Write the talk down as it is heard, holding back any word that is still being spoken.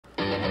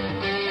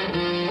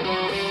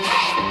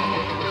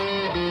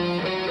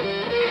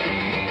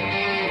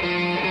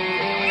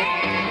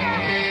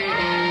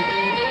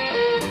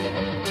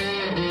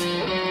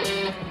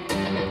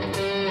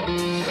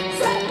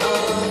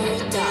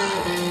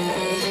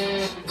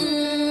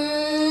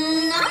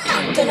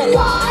真的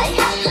来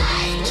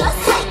 ，Just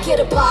take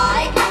it a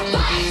bite，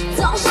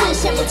 总是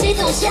羡慕嫉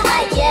妒先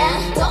爱演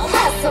 ，Don't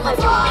mess with my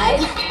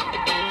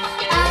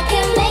vibe。I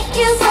can make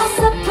you so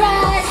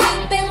surprised,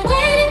 you've been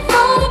waiting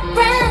for the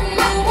brand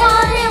new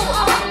one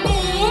on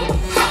me，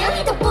 只要你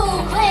都不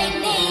会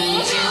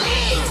腻。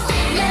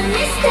Let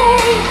me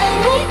stay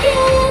awake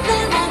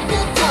even at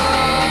the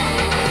dawn，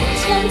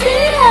 传递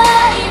了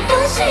一封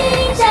信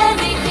交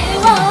你给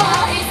我。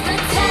It's the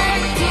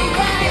time to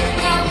ride,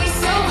 now we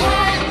so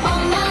high on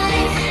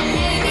mine.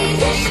 Maybe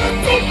you should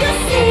take a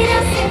seat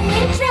and see me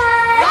try.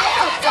 Right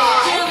or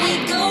die, here we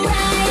go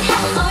right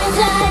or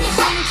die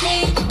and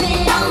keep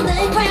it on the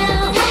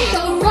ground.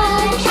 Go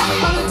right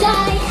or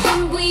die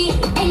and we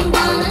ain't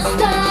gonna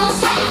stop.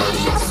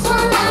 Just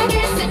wanna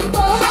get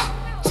simple，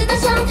 直到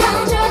上膛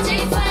就几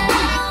分。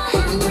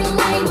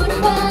Like would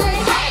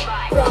ride,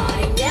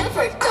 ride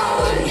never die.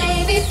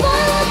 Baby,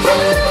 follow to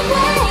the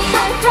way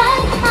I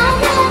ride. I'll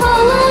never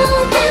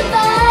looking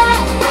back.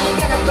 We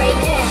gonna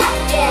break it,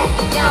 yeah.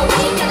 Now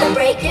we gonna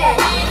break it.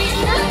 Baby,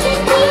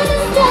 nothing could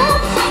stop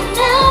me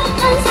now.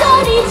 I'm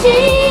sorry,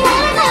 Gina.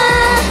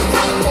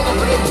 We gonna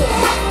break it,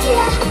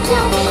 yeah.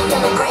 Now we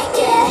gonna break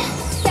it.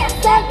 Step,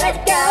 step, let's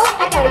go.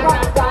 I gotta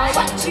run, run.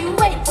 What you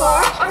waiting for?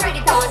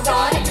 Already done.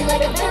 Acting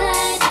like a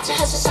villain. 这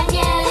还是上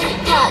演。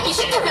好，you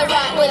should come and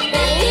run with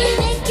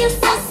me.You're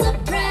so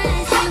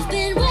surprised, you've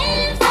been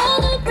waiting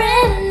for the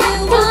brand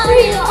new one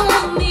real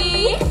on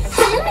me，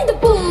 怎样你都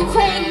不会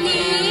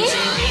腻。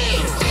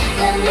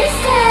Let me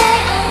stay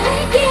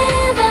awake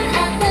even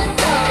at the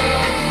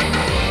dawn，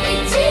 一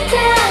起跳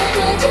过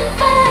这繁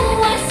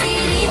华西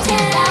里街。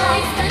Now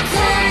it's the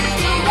time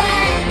to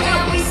ride, now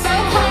we so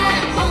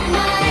high on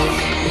mine.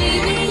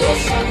 Maybe you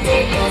should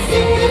take a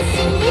seat and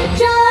see me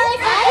drive.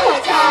 Ride or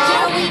die,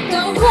 here we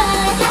go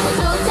right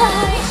or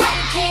die,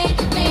 keep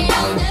me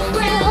on the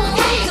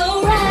ground.Go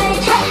right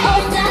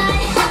or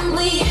die, and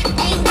we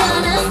ain't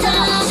gonna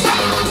stop.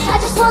 I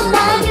just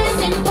wanna get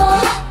simple.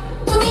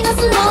 踏み出す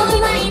の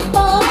今一歩。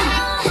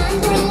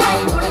Hungry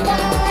like or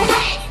die,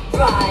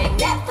 ride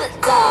never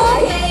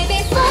die. Baby,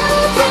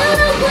 follow to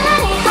the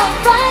way I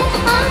ride.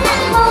 I'll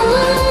never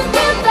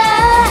looking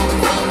back.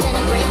 We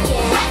gonna break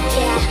it,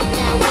 yeah.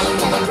 Now we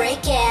gonna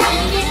break it.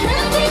 Baby,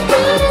 nothing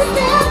could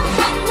stop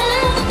me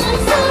now. I'm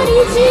sorry,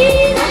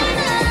 Gina.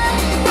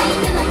 We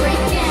gonna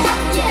break it,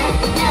 yeah.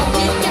 Now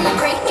we gonna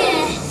break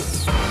it.Now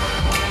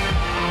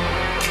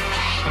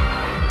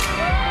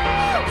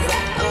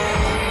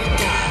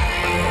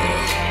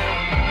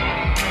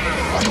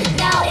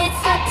it's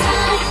the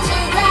time to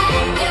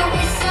ride, yeah,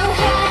 we're so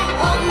high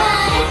on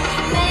mine.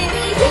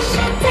 Maybe you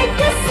should take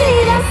a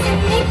seat and see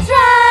me try.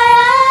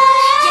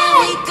 Yeah,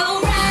 we go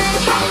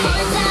right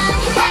or die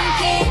and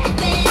keep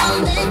it on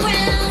the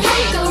ground.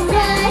 Go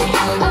right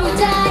or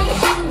die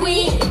and we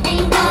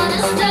ain't gonna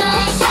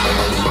stop.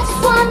 I just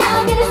wanna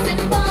get it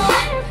simple.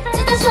 直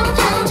到上膛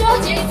就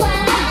几分。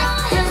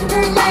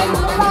Hunger like